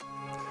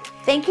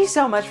Thank you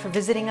so much for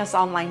visiting us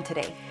online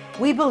today.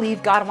 We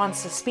believe God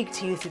wants to speak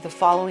to you through the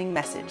following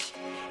message.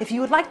 If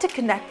you would like to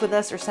connect with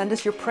us or send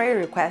us your prayer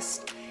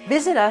requests,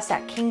 visit us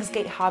at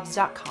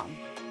kingsgatehobbs.com.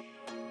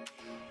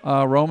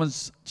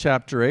 Romans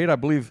chapter 8, I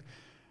believe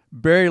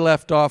Barry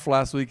left off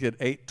last week at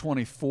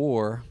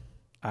 8:24,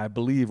 I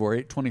believe, or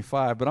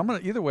 8:25, but I'm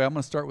going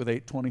to start with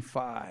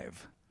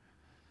 8:25.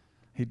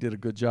 He did a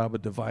good job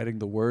of dividing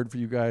the word for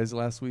you guys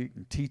last week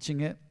and teaching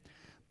it.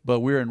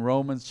 But we're in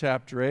Romans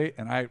chapter 8,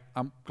 and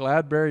I'm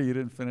glad, Barry, you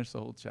didn't finish the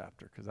whole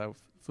chapter because I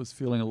was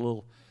feeling a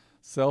little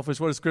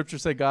selfish. What does Scripture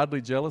say? Godly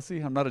jealousy?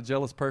 I'm not a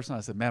jealous person. I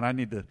said, man,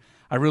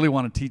 I really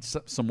want to teach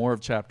some more of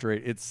chapter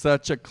 8. It's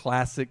such a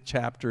classic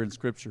chapter in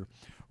Scripture,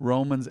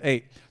 Romans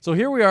 8. So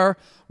here we are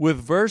with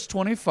verse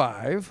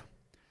 25.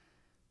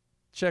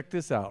 Check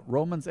this out,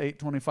 Romans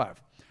 8:25.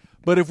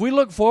 But if we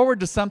look forward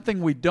to something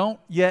we don't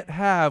yet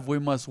have, we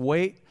must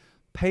wait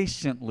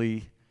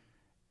patiently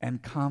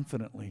and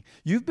confidently.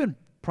 You've been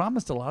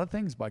promised a lot of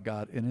things by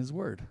God in His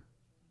Word.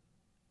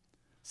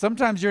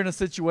 Sometimes you're in a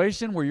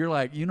situation where you're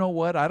like, you know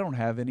what, I don't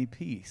have any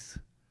peace.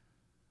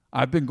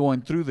 I've been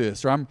going through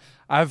this, or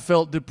I've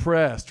felt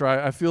depressed, or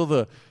I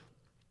feel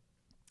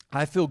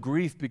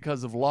grief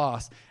because of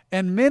loss.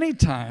 And many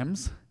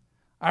times,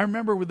 I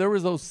remember there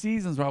was those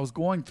seasons where I was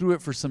going through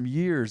it for some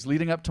years,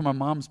 leading up to my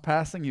mom's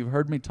passing. You've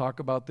heard me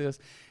talk about this.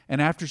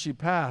 And after she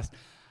passed,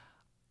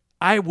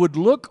 I would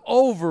look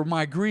over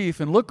my grief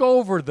and look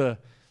over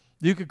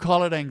you could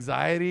call it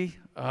anxiety.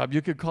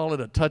 You could call it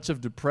a touch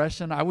of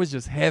depression. I was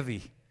just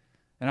heavy.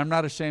 And I'm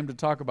not ashamed to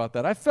talk about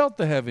that. I felt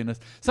the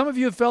heaviness. Some of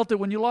you have felt it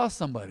when you lost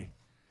somebody.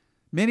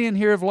 Many in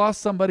here have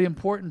lost somebody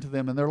important to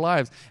them in their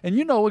lives. And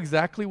you know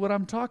exactly what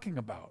I'm talking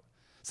about.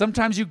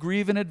 Sometimes you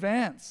grieve in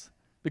advance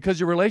because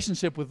your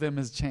relationship with them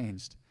has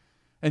changed.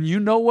 And you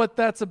know what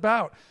that's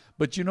about.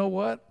 But you know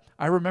what?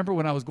 I remember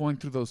when I was going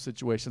through those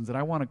situations, and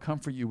I want to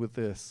comfort you with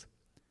this.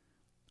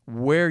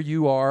 Where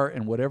you are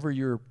and whatever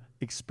you're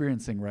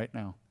experiencing right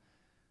now.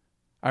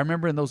 I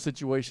remember in those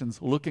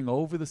situations looking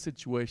over the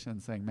situation and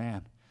saying,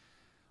 man,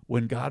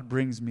 when God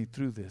brings me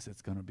through this,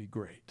 it's going to be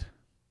great.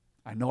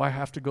 I know I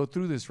have to go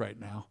through this right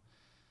now.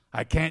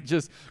 I can't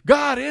just,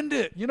 God, end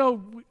it. You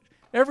know,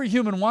 every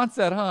human wants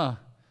that, huh?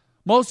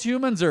 Most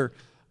humans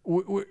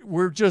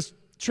we're just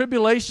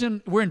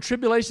tribulation, we're in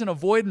tribulation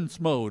avoidance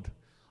mode.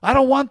 I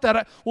don't want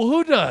that. Well,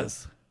 who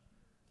does?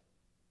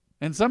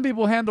 And some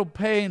people handle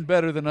pain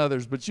better than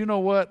others, but you know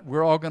what?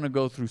 We're all going to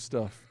go through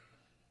stuff.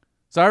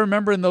 So I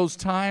remember in those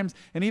times,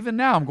 and even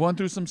now, I'm going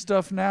through some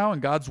stuff now, and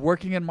God's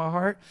working in my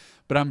heart,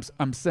 but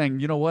I'm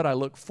saying, you know what? I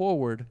look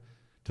forward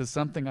to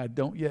something I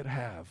don't yet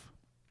have.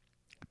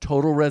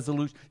 Total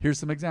resolution. Here's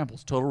some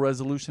examples. Total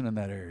resolution in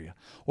that area,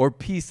 or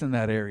peace in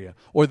that area,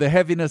 or the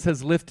heaviness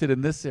has lifted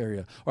in this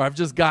area, or I've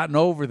just gotten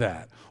over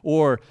that,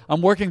 or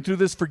I'm working through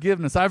this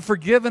forgiveness. I've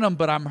forgiven them,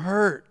 but I'm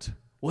hurt.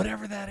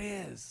 Whatever that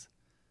is.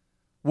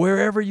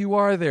 Wherever you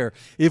are there.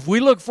 If we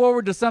look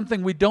forward to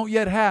something we don't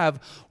yet have,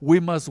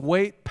 we must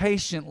wait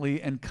patiently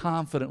and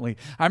confidently.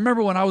 I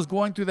remember when I was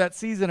going through that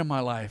season in my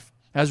life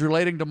as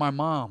relating to my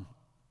mom.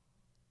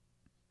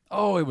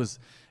 Oh, it was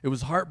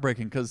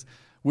heartbreaking because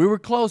we were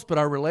close, but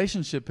our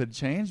relationship had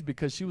changed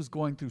because she was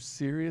going through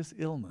serious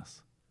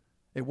illness.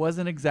 It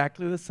wasn't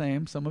exactly the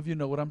same. Some of you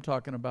know what I'm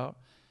talking about.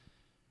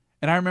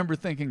 And I remember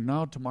thinking,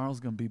 no, tomorrow's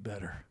going to be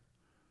better.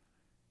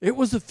 It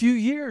was a few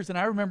years, and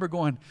I remember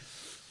going,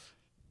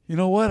 you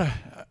know what?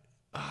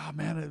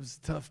 Man, it was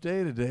a tough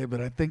day today,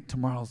 but I think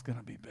tomorrow's going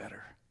to be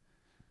better.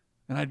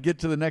 And I'd get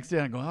to the next day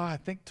and I'd go, I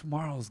think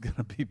tomorrow's going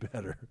to be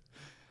better.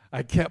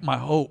 I kept my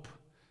hope.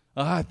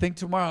 I think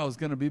tomorrow's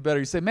going to be better.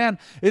 You say, man,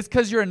 it's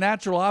because you're a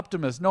natural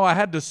optimist. No, I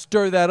had to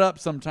stir that up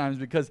sometimes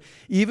because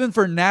even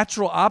for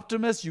natural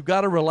optimists, you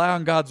got to rely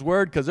on God's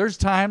word because there's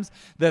times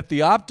that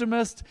the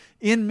optimist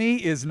in me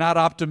is not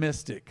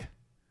optimistic.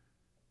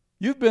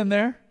 You've been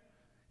there.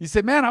 You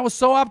say, man, I was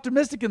so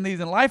optimistic in these,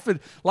 and life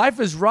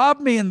has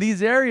robbed me in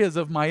these areas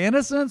of my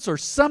innocence or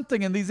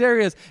something in these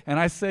areas. And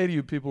I say to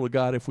you, people of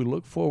God, if we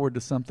look forward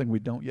to something we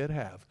don't yet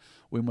have,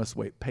 we must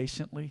wait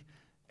patiently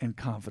and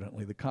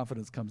confidently. The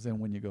confidence comes in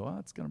when you go,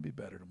 it's going to be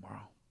better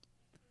tomorrow.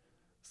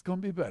 It's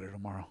going to be better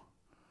tomorrow.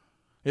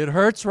 It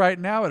hurts right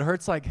now. It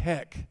hurts like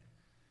heck.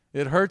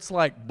 It hurts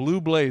like blue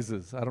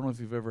blazes. I don't know if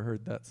you've ever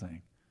heard that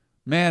saying.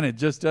 Man, it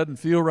just doesn't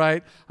feel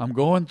right. I'm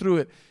going through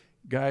it.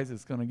 Guys,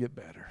 it's going to get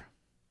better.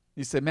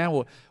 You say, man,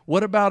 well,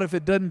 what about if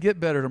it doesn't get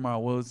better tomorrow?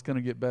 Well, it's going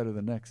to get better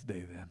the next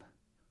day then.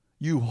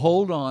 You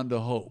hold on to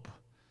hope.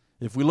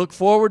 If we look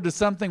forward to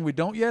something we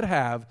don't yet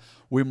have,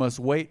 we must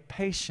wait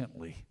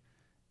patiently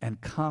and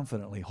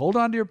confidently. Hold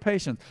on to your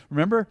patience.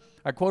 Remember,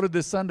 I quoted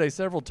this Sunday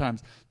several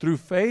times. Through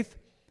faith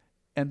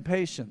and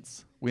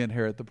patience, we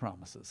inherit the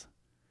promises.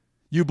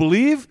 You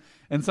believe,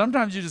 and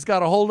sometimes you just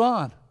got to hold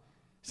on.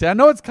 See, I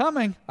know it's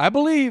coming. I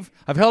believe.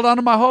 I've held on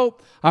to my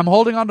hope. I'm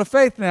holding on to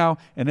faith now,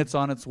 and it's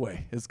on its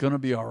way. It's going to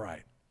be all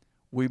right.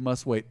 We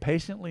must wait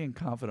patiently and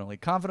confidently.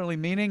 Confidently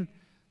meaning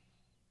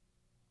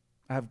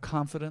I have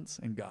confidence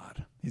in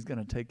God. He's going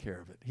to take care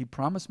of it. He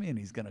promised me, and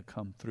He's going to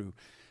come through.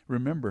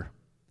 Remember,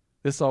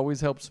 this always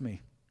helps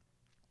me.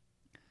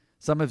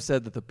 Some have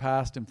said that the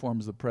past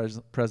informs the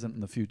present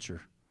and the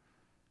future.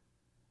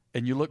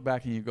 And you look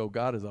back and you go,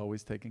 God has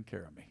always taken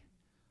care of me.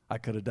 I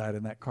could have died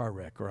in that car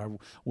wreck, or I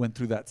went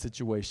through that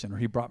situation, or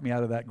he brought me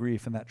out of that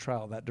grief and that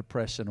trial, that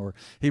depression, or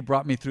he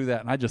brought me through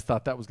that, and I just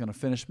thought that was going to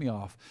finish me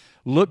off.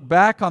 Look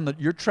back on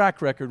your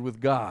track record with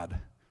God.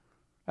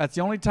 That's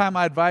the only time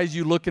I advise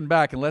you looking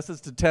back, unless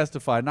it's to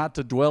testify, not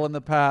to dwell in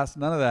the past,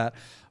 none of that,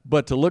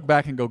 but to look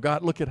back and go,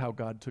 God, look at how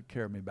God took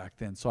care of me back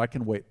then, so I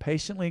can wait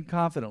patiently and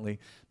confidently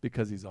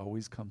because he's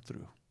always come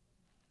through.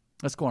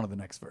 Let's go on to the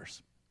next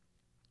verse.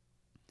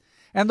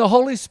 And the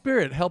Holy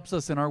Spirit helps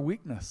us in our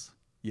weakness.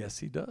 Yes,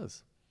 he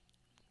does.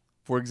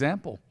 For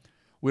example,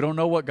 we don't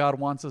know what God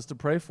wants us to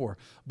pray for,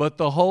 but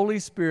the Holy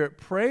Spirit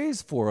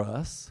prays for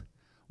us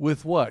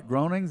with what?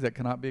 Groanings that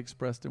cannot be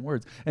expressed in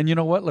words. And you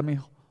know what? Let me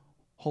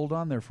hold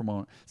on there for a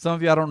moment. Some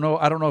of you, I don't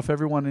know if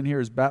everyone in here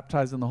is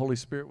baptized in the Holy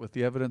Spirit with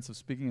the evidence of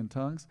speaking in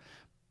tongues,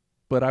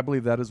 but I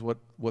believe that is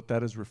what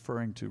that is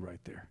referring to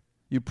right there.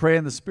 You pray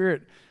in the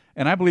Spirit,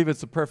 and I believe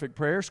it's a perfect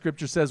prayer.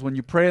 Scripture says when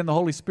you pray in the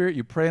Holy Spirit,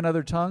 you pray in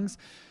other tongues,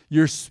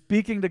 you're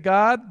speaking to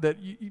God that,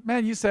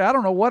 you say, I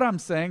don't know what I'm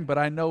saying, but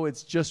I know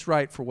it's just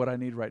right for what I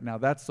need right now.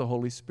 That's the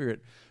Holy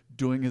Spirit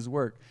doing his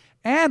work.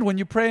 And when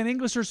you pray in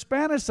English or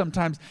Spanish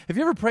sometimes, have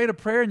you ever prayed a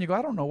prayer and you go,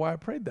 I don't know why I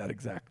prayed that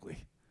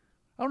exactly.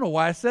 I don't know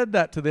why I said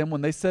that to them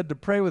when they said to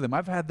pray with him.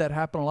 I've had that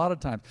happen a lot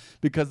of times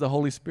because the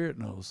Holy Spirit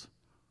knows.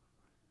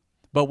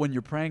 But when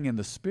you're praying in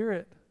the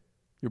Spirit,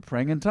 you're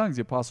praying in tongues.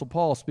 The Apostle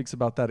Paul speaks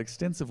about that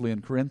extensively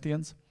in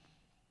Corinthians.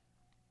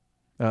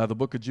 The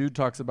book of Jude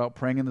talks about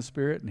praying in the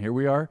Spirit, and here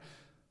we are.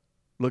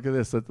 Look at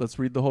this. Let's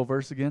read the whole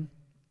verse again.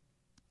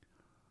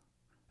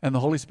 And the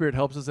Holy Spirit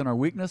helps us in our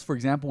weakness. For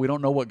example, we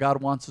don't know what God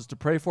wants us to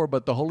pray for,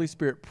 but the Holy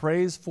Spirit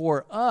prays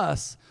for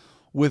us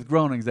with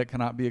groanings that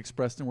cannot be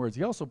expressed in words.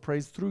 He also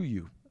prays through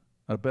you.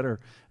 A better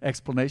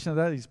explanation of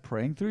that, he's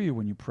praying through you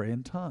when you pray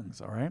in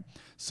tongues, all right?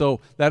 So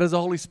that is the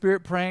Holy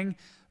Spirit praying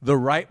the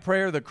right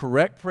prayer, the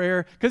correct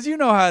prayer. Because you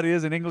know how it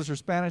is in English or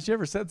Spanish. You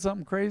ever said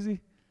something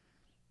crazy?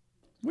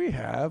 We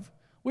have.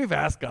 We've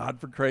asked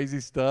God for crazy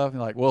stuff.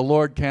 You're like, well,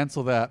 Lord,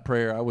 cancel that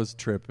prayer. I was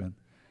tripping.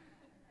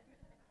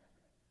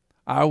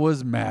 I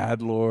was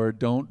mad, Lord.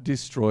 Don't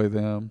destroy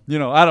them.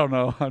 I don't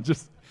know. I'm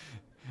just,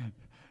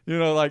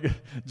 like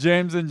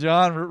James and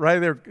John right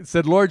there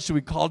said, Lord, should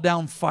we call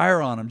down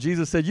fire on them?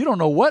 Jesus said, you don't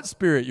know what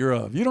spirit you're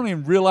of. You don't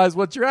even realize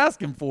what you're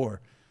asking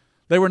for.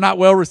 They were not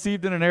well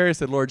received in an area.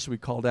 Said, Lord, should we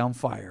call down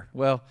fire?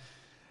 Well,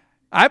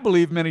 I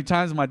believe many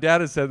times, my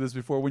dad has said this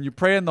before, when you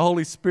pray in the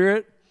Holy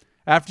Spirit,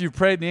 after you've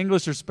prayed in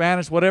English or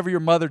Spanish, whatever your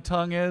mother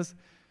tongue is,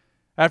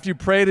 after you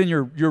prayed in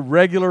your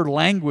regular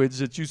language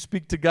that you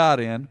speak to God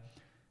in,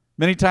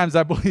 many times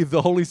I believe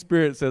the Holy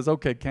Spirit says,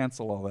 okay,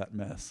 cancel all that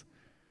mess.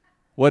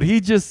 What he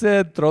just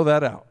said, throw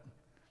that out.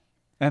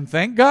 And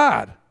thank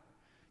God.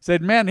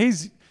 Said, man,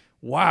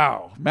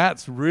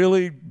 Matt's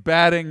really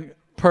batting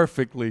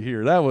perfectly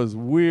here. That was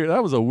weird.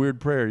 That was a weird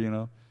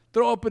prayer,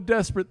 Throw up a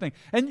desperate thing.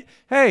 And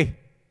hey,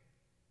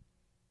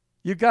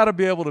 you got to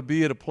be able to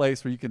be at a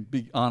place where you can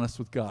be honest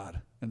with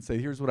God and say,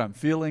 here's what I'm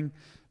feeling.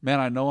 Man,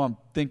 I know I'm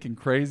thinking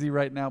crazy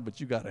right now, but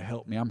you got to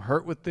help me. I'm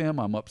hurt with them.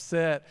 I'm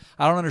upset.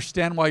 I don't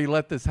understand why you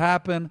let this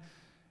happen.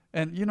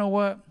 And you know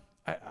what?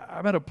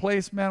 I'm at a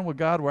place, man, with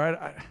God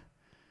where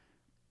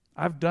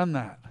I've done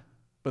that.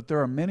 But there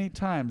are many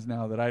times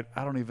now that I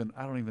don't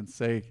even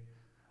say,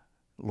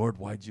 Lord,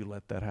 why'd you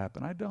let that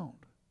happen? I don't.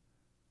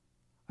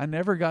 I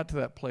never got to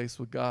that place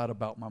with God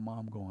about my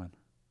mom going,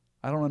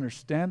 I don't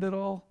understand it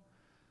all.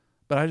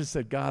 But I just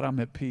said, God, I'm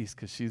at peace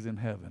because she's in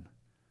heaven.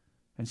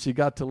 And she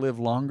got to live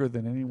longer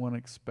than anyone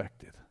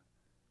expected.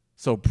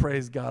 So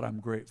praise God, I'm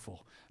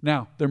grateful.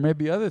 Now, there may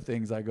be other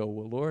things I go,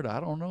 well, Lord, I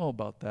don't know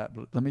about that,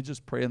 but let me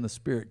just pray in the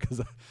Spirit because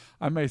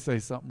I may say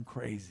something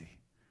crazy.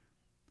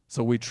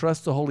 So we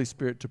trust the Holy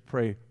Spirit to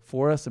pray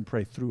for us and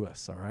pray through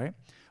us, all right,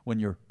 when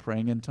you're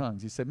praying in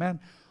tongues. You say, man,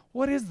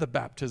 what is the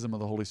baptism of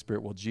the Holy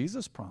Spirit? Well,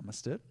 Jesus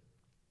promised it.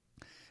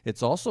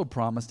 It's also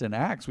promised in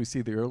Acts. We see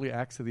the early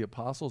Acts of the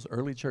Apostles,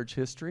 early church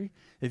history.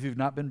 If you've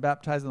not been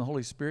baptized in the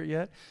Holy Spirit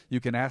yet,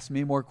 you can ask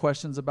me more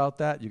questions about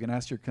that. You can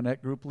ask your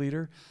Connect group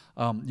leader.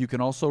 You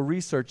can also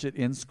research it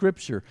in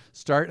Scripture.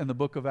 Start in the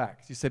book of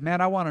Acts. You say,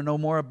 man, I want to know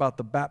more about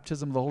the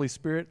baptism of the Holy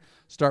Spirit.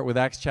 Start with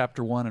Acts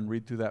chapter 1 and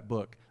read through that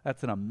book.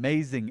 That's an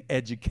amazing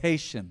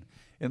education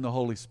in the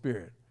Holy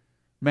Spirit.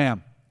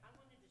 Ma'am. I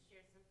wanted to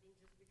share something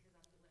just because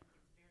I feel like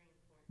it's very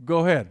important. Go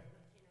ahead.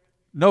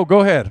 No,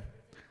 go ahead.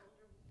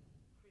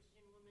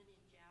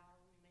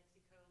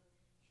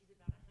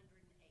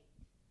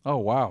 Oh,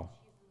 wow.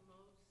 She's the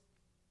most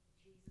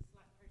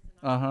Jesus-like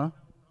person I've known on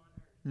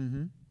earth.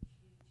 Mm-hmm.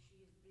 She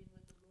has been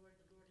with the Lord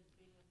has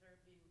been with her.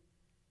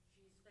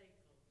 She's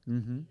faithful.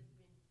 Mm-hmm. He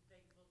has been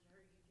faithful to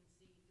her. You can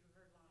see through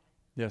her life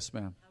Yes,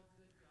 ma'am. how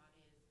good God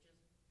is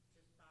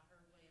just by her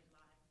way of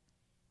life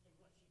and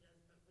what she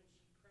does. But when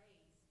she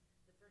prays,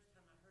 the first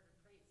time I heard her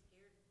pray, it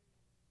scared the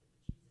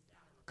Jesus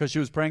out of me. Because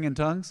she was praying in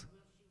tongues? Well,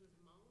 she was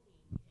moaning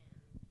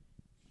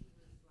and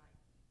she was like,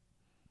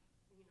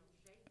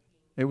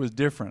 shaking. It was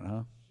different,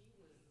 huh?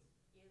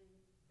 She was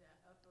in the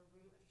upper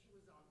room. She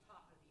was on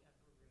top of the upper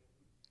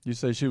You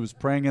say she was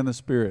praying in the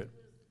Spirit.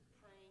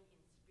 praying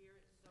in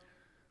spirit, so,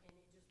 and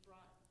it just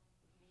brought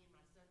me and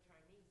my son to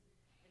our knees.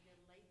 And then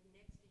lady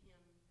next to him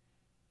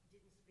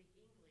didn't speak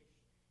English,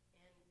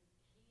 and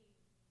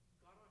he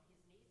got on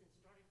his knees and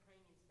started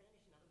praying in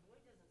Spanish. Now, the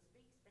boy doesn't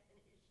speak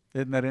Spanish,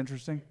 Isn't that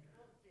interesting?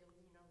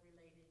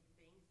 related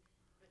things,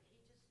 but he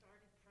just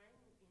started praying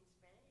in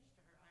Spanish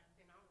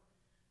to her.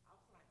 I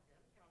was like,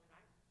 it chokes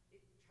me up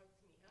just to think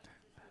about that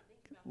moment.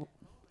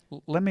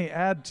 Let me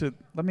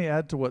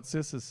add to what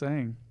Sis is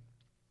saying.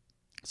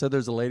 So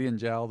there's a lady in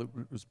Jal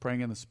that was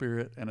praying in the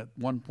Spirit, and at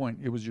one point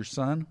it was your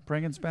son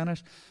praying in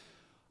Spanish.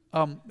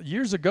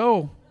 Years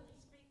ago,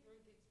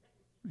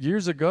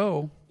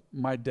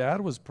 my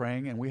dad was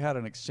praying, and we had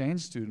an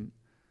exchange student.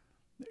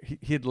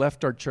 He had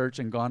left our church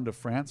and gone to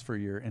France for a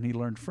year, and he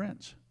learned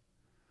French.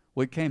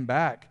 Well, he came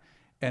back,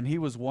 and he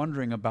was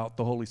wondering about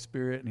the Holy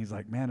Spirit, and he's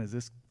like, man, is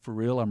this for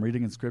real? I'm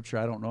reading in Scripture.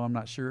 I don't know. I'm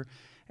not sure.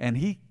 And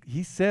he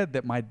said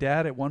that my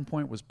dad at one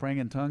point was praying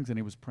in tongues, and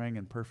he was praying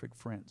in perfect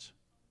French.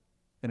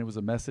 And it was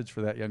a message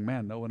for that young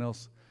man. No one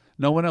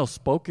else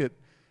spoke it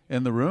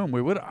in the room.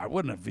 I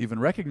wouldn't have even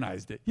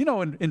recognized it. You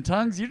know, in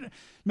tongues,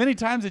 many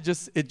times it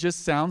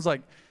just sounds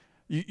like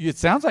it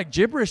sounds like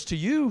gibberish to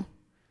you.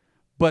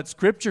 But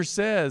Scripture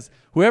says,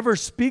 whoever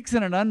speaks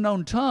in an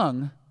unknown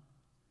tongue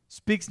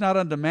speaks not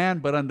unto man,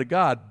 but unto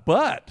God.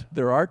 But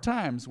there are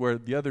times where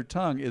the other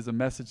tongue is a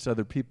message to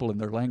other people in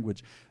their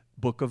language.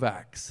 Book of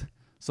Acts.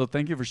 So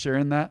thank you for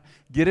sharing that.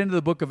 Get into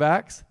the book of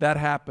Acts. That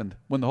happened.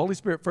 When the Holy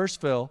Spirit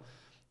first fell,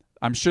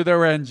 I'm sure there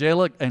were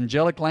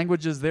angelic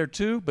languages there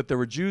too, but there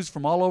were Jews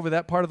from all over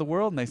that part of the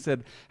world, and they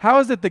said, how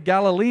is it the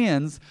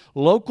Galileans,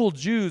 local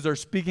Jews, are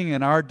speaking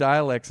in our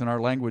dialects and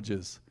our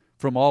languages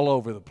from all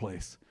over the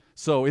place?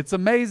 So it's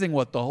amazing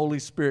what the Holy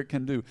Spirit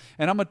can do.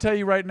 And I'm going to tell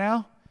you right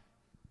now,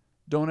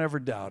 don't ever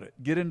doubt it.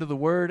 Get into the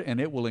Word, and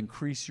it will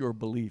increase your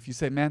belief. You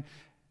say, man,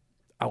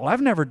 well,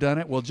 I've never done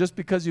it. Well, just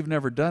because you've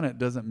never done it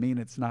doesn't mean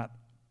it's not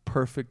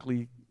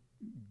perfectly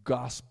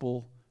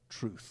gospel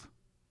truth.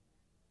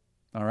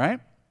 All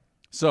right?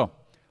 So,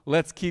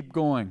 let's keep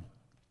going.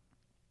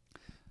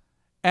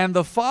 And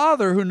the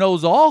Father who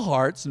knows all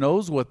hearts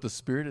knows what the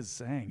Spirit is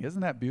saying.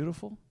 Isn't that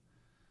beautiful?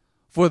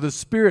 For the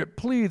Spirit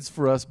pleads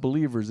for us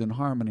believers in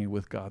harmony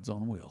with God's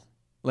own will.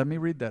 Let me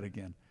read that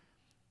again.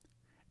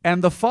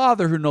 And the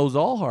Father who knows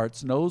all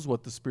hearts knows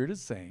what the Spirit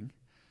is saying.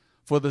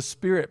 For the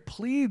Spirit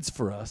pleads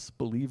for us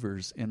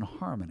believers in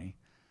harmony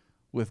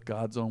with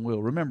God's own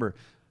will. Remember,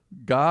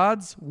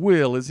 God's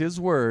will is His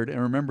Word.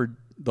 And remember,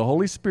 the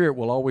Holy Spirit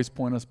will always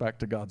point us back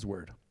to God's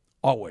Word.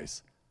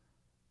 Always.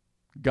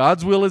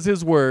 God's will is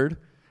His Word,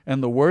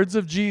 and the words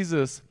of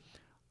Jesus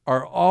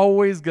are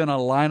always going to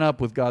line up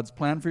with God's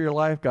plan for your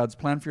life. God's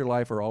plan for your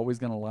life are always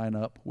going to line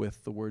up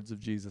with the words of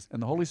Jesus.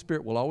 And the Holy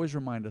Spirit will always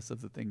remind us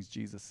of the things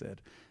Jesus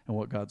said and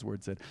what God's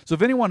Word said. So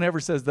if anyone ever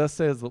says, thus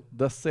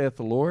saith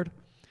the Lord,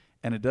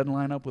 and it doesn't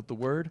line up with the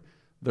Word,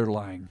 they're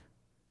lying.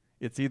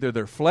 It's either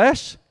their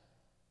flesh,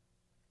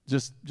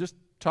 just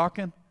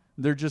talking,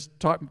 they're just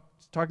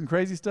talking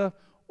crazy stuff,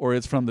 or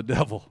it's from the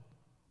devil.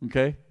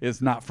 Okay?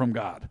 It's not from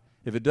God.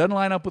 If it doesn't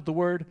line up with the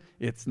Word,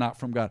 it's not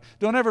from God.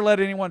 Don't ever let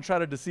anyone try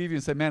to deceive you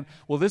and say, man,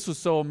 well, this was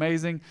so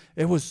amazing.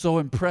 It was so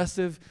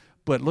impressive,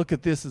 but look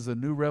at this as a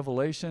new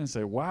revelation. And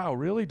say, wow,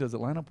 really? Does it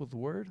line up with the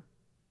Word?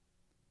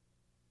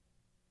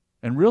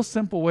 And real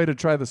simple way to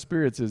try the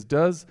spirits is,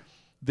 does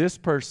this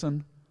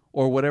person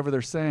or whatever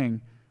they're saying,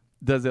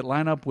 does it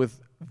line up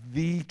with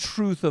the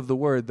truth of the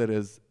Word that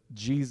is,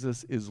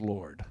 Jesus is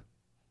Lord?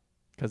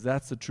 Because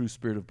that's the true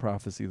spirit of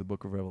prophecy, the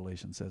book of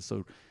Revelation says.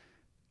 So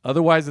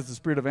otherwise, it's the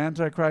spirit of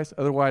Antichrist.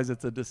 Otherwise,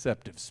 it's a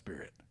deceptive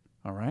spirit.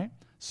 All right?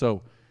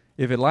 So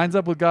if it lines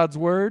up with God's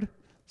Word,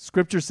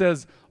 Scripture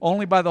says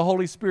only by the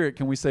Holy Spirit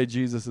can we say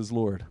Jesus is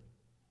Lord.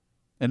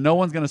 And no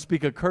one's going to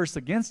speak a curse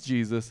against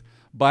Jesus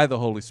by the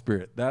Holy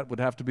Spirit. That would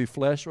have to be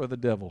flesh or the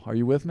devil. Are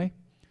you with me?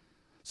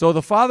 So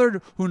the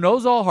Father who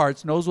knows all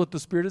hearts knows what the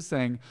Spirit is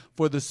saying,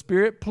 for the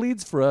Spirit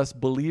pleads for us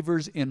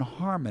believers in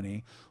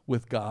harmony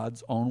with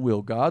God's own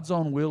will. God's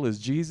own will is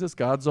Jesus.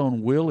 God's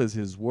own will is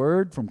His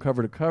Word from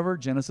cover to cover,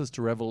 Genesis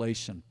to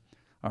Revelation.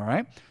 All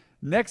right?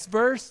 Next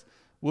verse,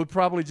 we'll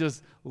probably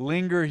just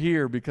linger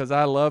here because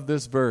I love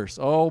this verse.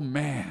 Oh,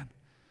 man.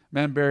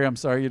 Man, Barry, I'm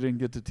sorry you didn't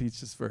get to teach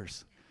this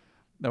verse.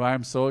 No,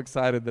 I'm so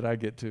excited that I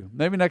get to.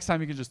 Maybe next time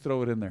you can just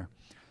throw it in there.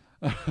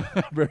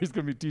 Barry's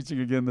going to be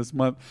teaching again this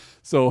month,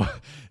 so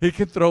he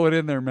can throw it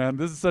in there, man.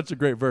 This is such a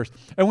great verse.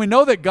 And we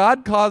know that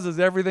God causes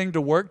everything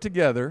to work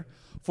together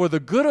for the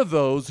good of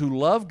those who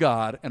love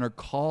God and are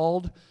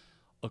called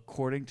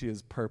according to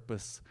His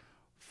purpose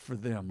for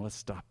them. Let's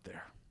stop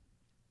there.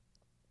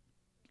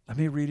 Let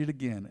me read it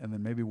again, and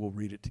then maybe we'll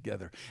read it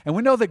together. And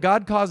we know that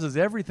God causes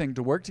everything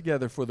to work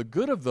together for the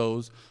good of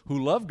those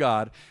who love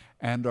God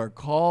and are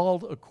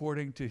called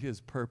according to His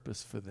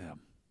purpose for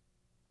them.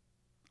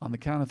 On the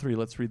count of three,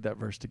 let's read that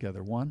verse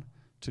together. 1,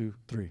 2,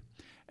 3.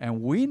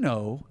 And we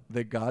know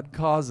that God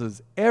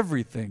causes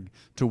everything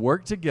to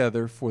work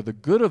together for the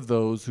good of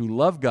those who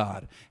love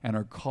God and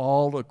are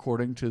called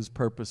according to His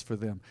purpose for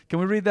them. Can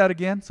we read that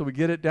again so we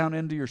get it down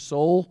into your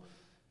soul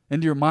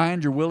Into your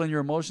mind, your will, and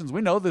your emotions.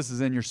 We know this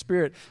is in your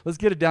spirit. Let's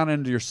get it down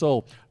into your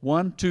soul.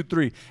 1, 2,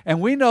 3.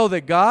 And we know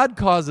that God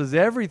causes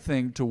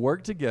everything to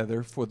work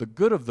together for the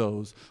good of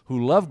those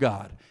who love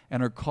God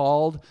and are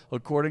called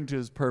according to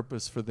his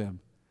purpose for them.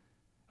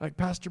 Like,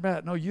 Pastor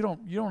Matt, no, you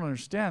don't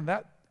understand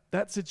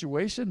that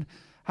situation.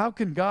 How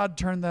can God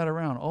turn that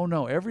around? Oh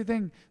no,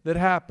 everything that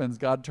happens,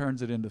 God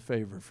turns it into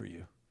favor for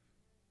you.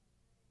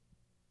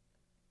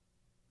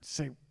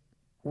 Say,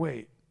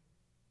 wait,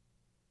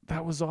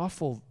 that was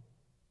awful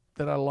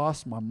that I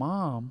lost my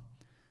mom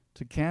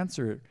to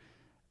cancer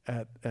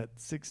at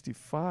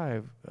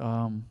 65.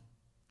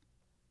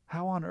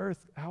 How on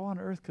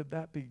earth could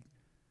that be?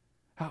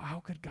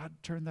 How could God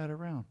turn that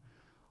around?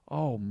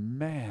 Oh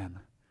man,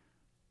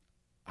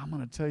 I'm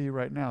going to tell you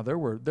right now, there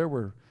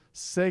were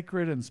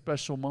sacred and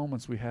special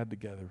moments we had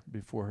together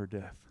before her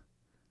death.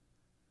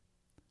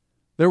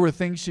 There were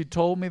things she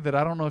told me that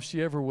I don't know if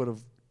she ever would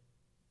have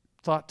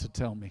thought to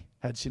tell me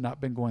had she not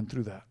been going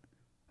through that.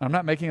 I'm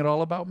not making it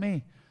all about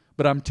me,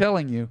 but I'm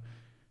telling you,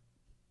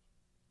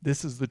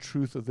 this is the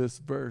truth of this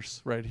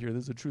verse right here.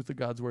 This is the truth of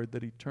God's word,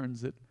 that he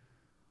turns it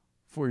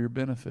for your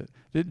benefit.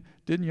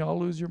 Didn't y'all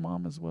lose your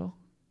mom as well?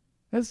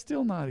 It's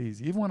still not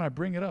easy. Even when I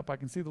bring it up, I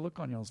can see the look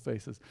on y'all's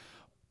faces.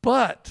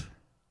 But,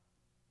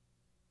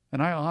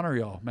 and I honor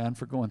y'all, man,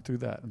 for going through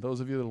that. And those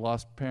of you that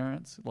lost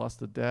parents,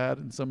 lost a dad,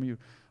 and some of you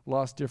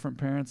lost different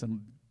parents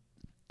and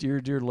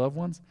dear, dear loved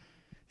ones,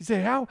 you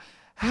say,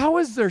 how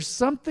is there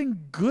something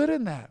good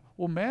in that?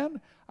 Well, man,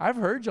 I've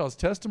heard y'all's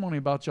testimony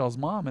about y'all's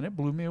mom, and it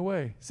blew me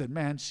away. He said,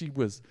 man, she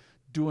was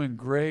doing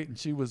great, and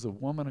she was a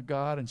woman of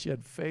God, and she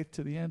had faith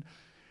to the end.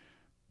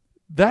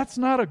 That's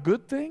not a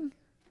good thing.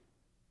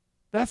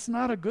 That's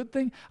not a good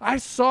thing. I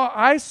saw,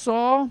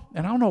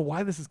 and I don't know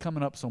why this is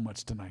coming up so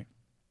much tonight,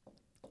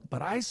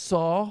 but I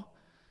saw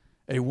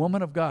a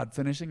woman of God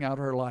finishing out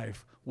her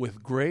life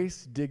with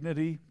grace,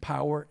 dignity,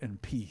 power,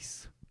 and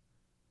peace.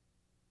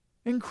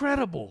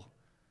 Incredible.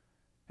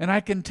 And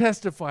I can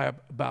testify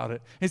about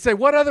it. And say,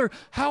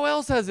 how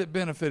else has it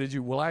benefited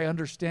you? Well, I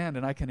understand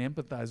and I can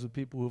empathize with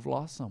people who've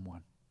lost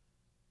someone.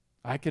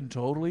 I can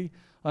totally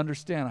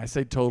understand. I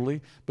say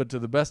totally, but to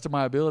the best of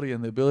my ability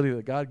and the ability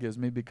that God gives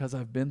me, because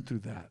I've been through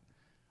that.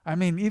 I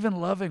mean, even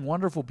loving,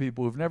 wonderful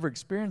people who've never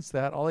experienced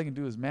that, all they can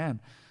do is, man,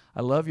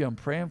 I love you, I'm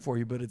praying for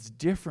you, but it's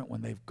different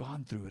when they've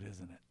gone through it,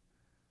 isn't it?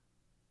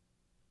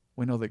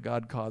 We know that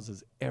God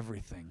causes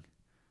everything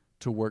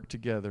to work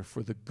together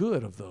for the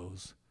good of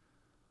those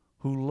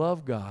who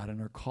love God and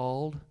are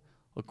called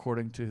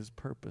according to his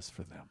purpose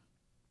for them.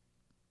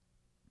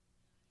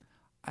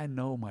 I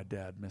know my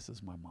dad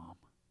misses my mom.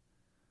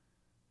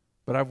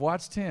 But I've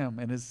watched him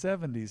in his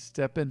 70s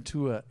step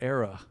into an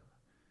era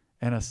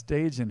and a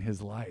stage in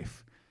his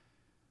life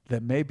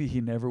that maybe he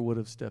never would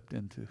have stepped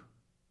into.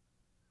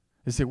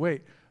 They say,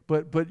 wait,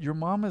 but your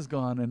mom is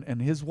gone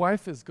and his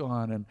wife is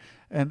gone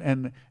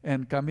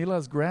and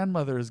Camila's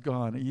grandmother is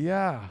gone.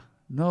 Yeah,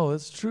 no,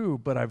 it's true,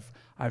 but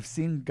I've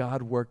seen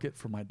God work it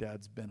for my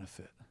dad's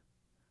benefit.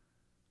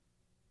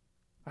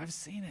 I've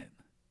seen it.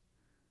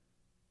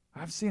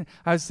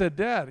 I said,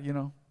 Dad,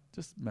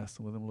 just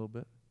messing with him a little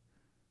bit.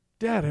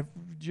 Dad,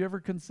 did you ever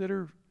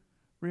consider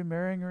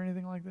remarrying or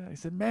anything like that? He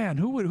said, man,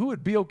 who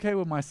would be okay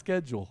with my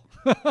schedule?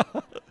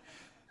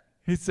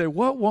 He'd say,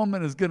 what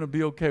woman is going to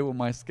be okay with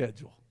my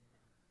schedule?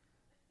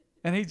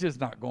 And he's just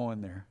not going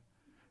there.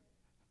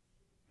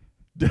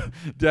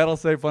 Dad will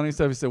say funny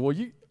stuff. He said, well,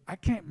 I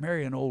can't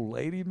marry an old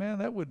lady, man.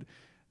 That would,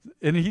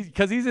 and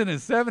because he's in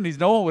his 70s,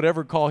 no one would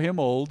ever call him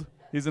old.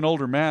 He's an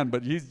older man,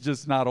 but he's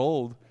just not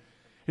old.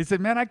 He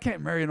said, man, I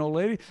can't marry an old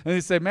lady. And he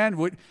said, man,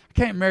 I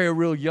can't marry a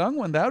real young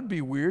one. That would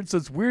be weird. So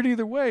it's weird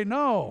either way.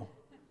 No.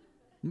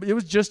 It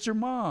was just your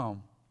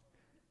mom.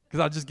 Because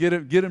I'll just get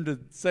him to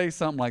say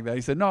something like that.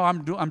 He said, no,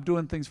 I'm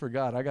doing things for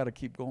God. I got to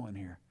keep going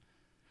here.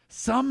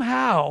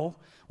 Somehow,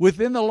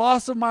 within the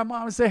loss of my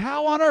mom, I say,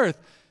 how on earth?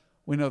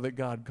 We know that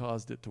God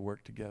caused it to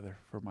work together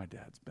for my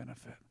dad's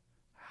benefit.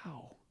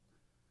 How?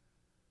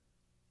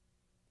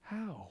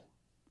 How?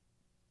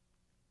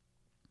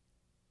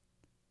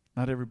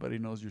 Not everybody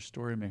knows your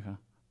story, Mija,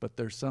 but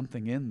there's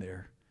something in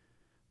there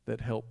that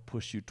helped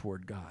push you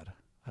toward God.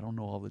 I don't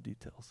know all the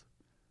details,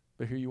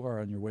 but here you are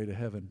on your way to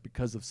heaven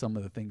because of some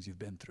of the things you've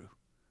been through.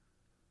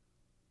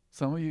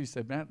 Some of you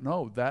said, man,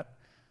 no, that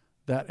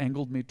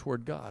angled me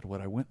toward God,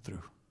 what I went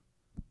through.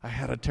 I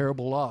had a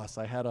terrible loss.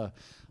 I had a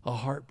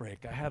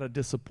heartbreak. I had a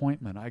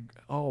disappointment. I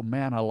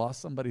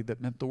lost somebody that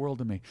meant the world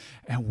to me.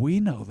 And we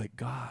know that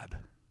God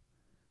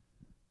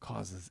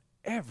causes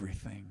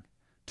everything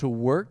to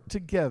work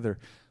together.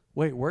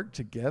 Wait, work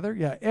together?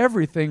 Yeah,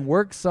 everything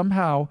works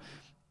somehow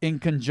in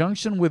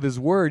conjunction with his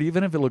word,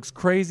 even if it looks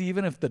crazy,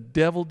 even if the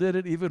devil did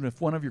it, even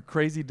if one of your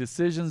crazy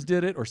decisions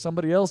did it or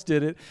somebody else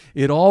did it,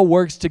 it all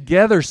works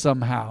together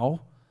somehow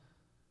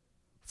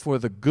for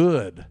the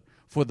good,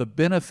 for the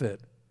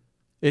benefit.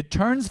 It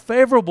turns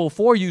favorable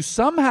for you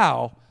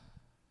somehow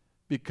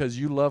because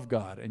you love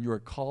God and you are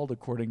called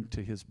according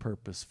to his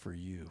purpose for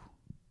you.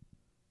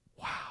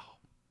 Wow.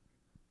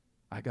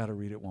 I got to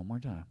read it one more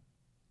time.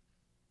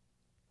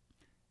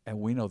 And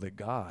we know that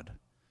God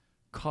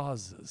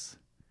causes,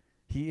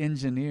 He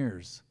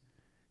engineers,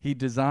 He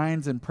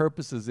designs and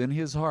purposes in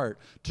His heart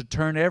to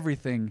turn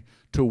everything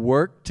to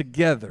work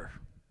together.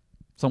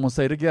 Someone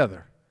say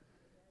together.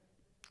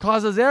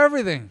 Causes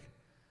everything.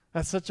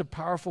 That's such a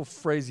powerful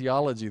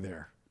phraseology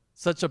there.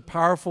 Such a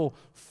powerful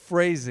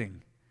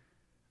phrasing.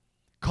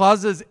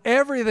 Causes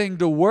everything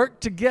to work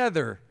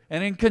together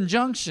and in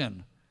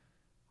conjunction.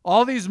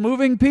 All these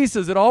moving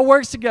pieces, it all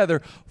works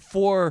together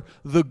for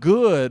the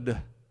good,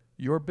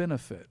 your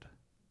benefit,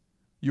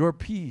 your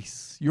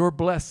peace, your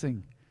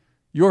blessing,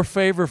 your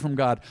favor from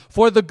God,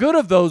 for the good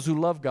of those who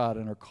love God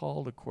and are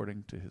called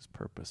according to His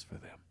purpose for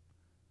them.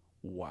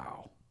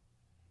 Wow.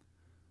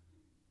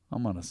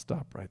 I'm going to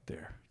stop right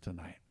there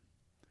tonight.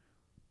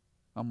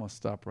 I'm going to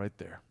stop right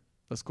there.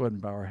 Let's go ahead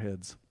and bow our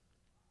heads.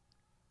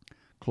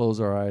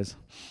 Close our eyes.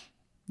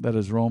 That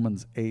is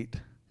Romans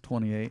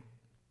 8:28.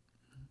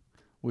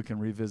 We can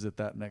revisit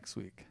that next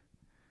week.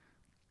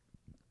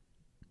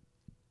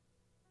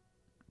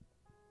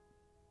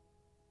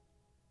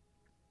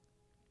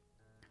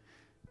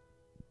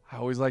 I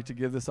always like to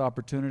give this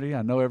opportunity.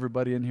 I know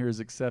everybody in here has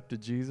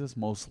accepted Jesus,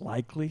 most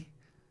likely.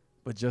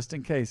 But just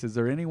in case, is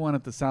there anyone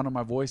at the sound of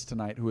my voice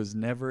tonight who has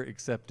never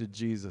accepted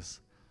Jesus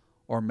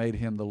or made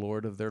Him the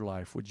Lord of their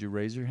life? Would you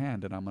raise your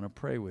hand and I'm going to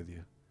pray with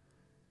you?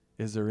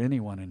 Is there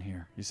anyone in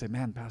here? You say,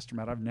 man, Pastor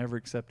Matt, I've never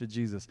accepted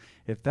Jesus.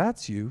 If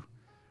that's you,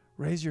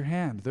 raise your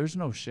hand. There's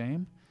no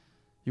shame.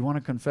 You want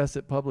to confess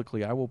it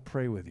publicly, I will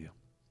pray with you.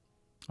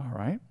 All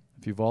right?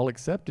 If you've all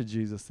accepted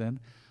Jesus, then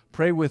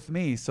pray with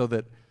me so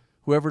that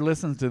whoever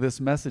listens to this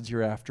message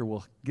hereafter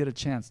will get a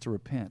chance to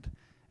repent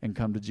and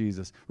come to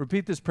Jesus.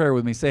 Repeat this prayer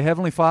with me. Say,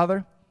 Heavenly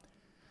Father.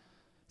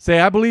 Say,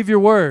 I believe your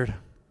word.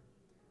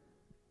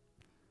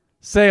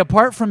 Say,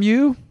 apart from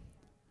you,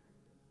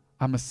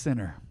 I'm a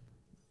sinner.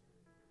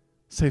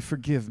 Say,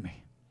 forgive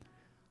me.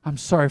 I'm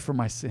sorry for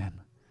my sin.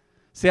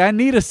 Say, I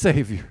need a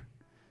Savior.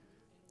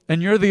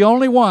 And you're the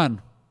only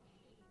one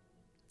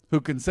who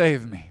can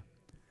save me.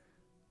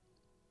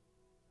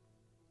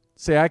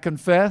 Say, I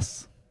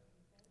confess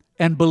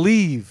and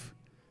believe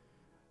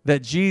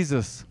that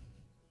Jesus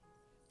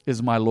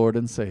is my Lord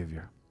and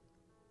Savior.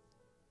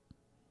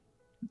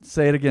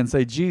 Say it again.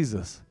 Say,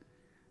 Jesus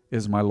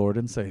is my Lord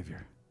and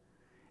Savior.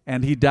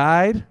 And He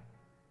died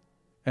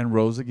and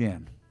rose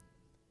again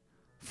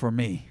for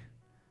me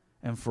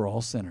and for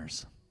all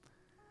sinners.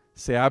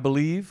 Say, I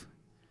believe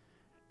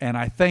and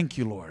I thank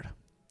you, Lord,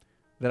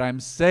 that I'm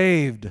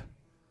saved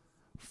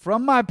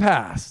from my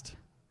past,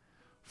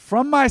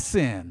 from my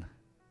sin,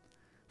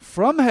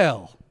 from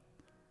hell,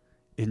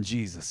 in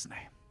Jesus' name.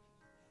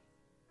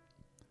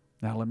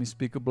 Now let me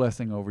speak a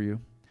blessing over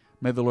you.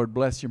 May the Lord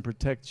bless you and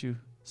protect you,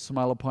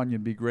 smile upon you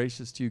and be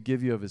gracious to you,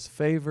 give you of His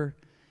favor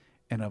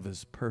and of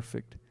His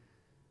perfect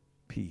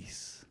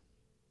peace.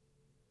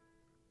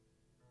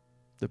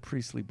 The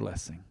priestly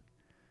blessing.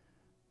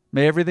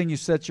 May everything you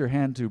set your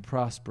hand to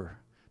prosper.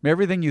 May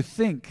everything you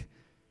think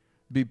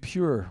be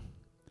pure.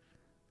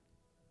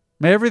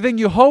 May everything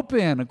you hope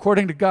in,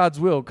 according to God's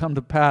will, come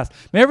to pass.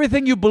 May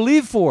everything you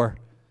believe for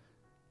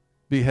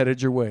be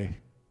headed your way.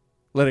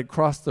 Let it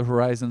cross the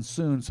horizon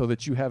soon so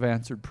that you have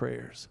answered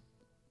prayers.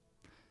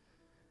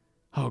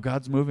 Oh,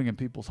 God's moving in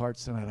people's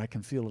hearts tonight. I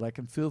can feel it. I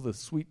can feel the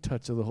sweet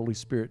touch of the Holy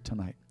Spirit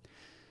tonight.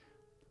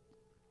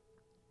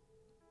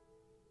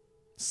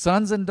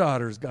 Sons and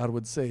daughters, God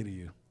would say to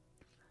you,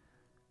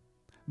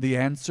 the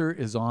answer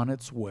is on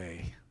its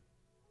way.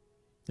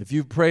 If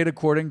you've prayed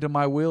according to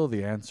my will,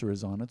 the answer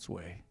is on its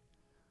way.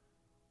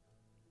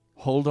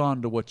 Hold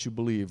on to what you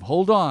believe.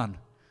 Hold on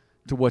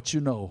to what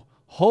you know.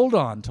 Hold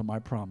on to my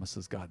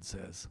promises, God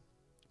says.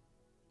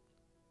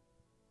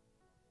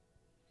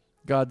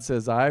 God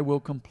says, I will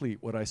complete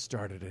what I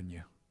started in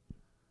you,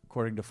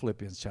 according to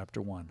Philippians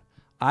chapter 1.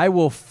 I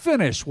will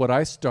finish what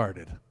I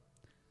started,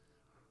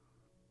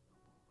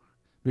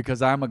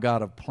 because I'm a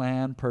God of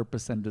plan,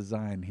 purpose, and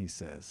design, He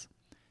says.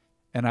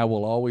 And I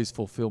will always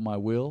fulfill my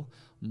will,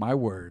 my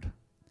word.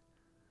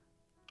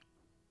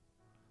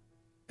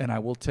 And I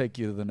will take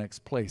you to the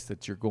next place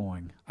that you're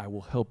going. I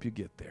will help you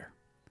get there.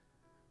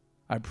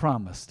 I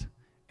promised,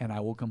 and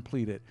I will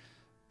complete it.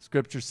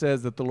 Scripture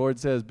says that the Lord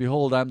says,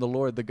 behold, I'm the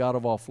Lord, the God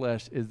of all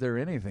flesh. Is there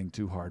anything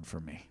too hard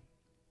for me?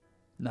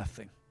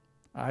 Nothing.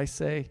 I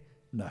say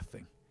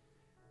nothing.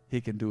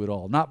 He can do it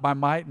all. Not by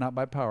might, not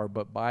by power,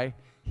 but by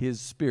His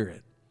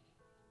Spirit.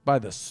 By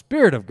the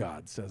Spirit of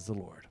God, says the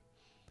Lord.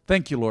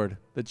 Thank you, Lord,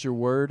 that your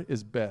word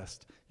is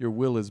best. Your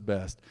will is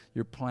best.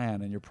 Your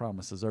plan and your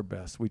promises are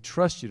best. We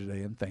trust you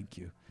today and thank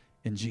you.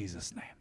 In Jesus' name.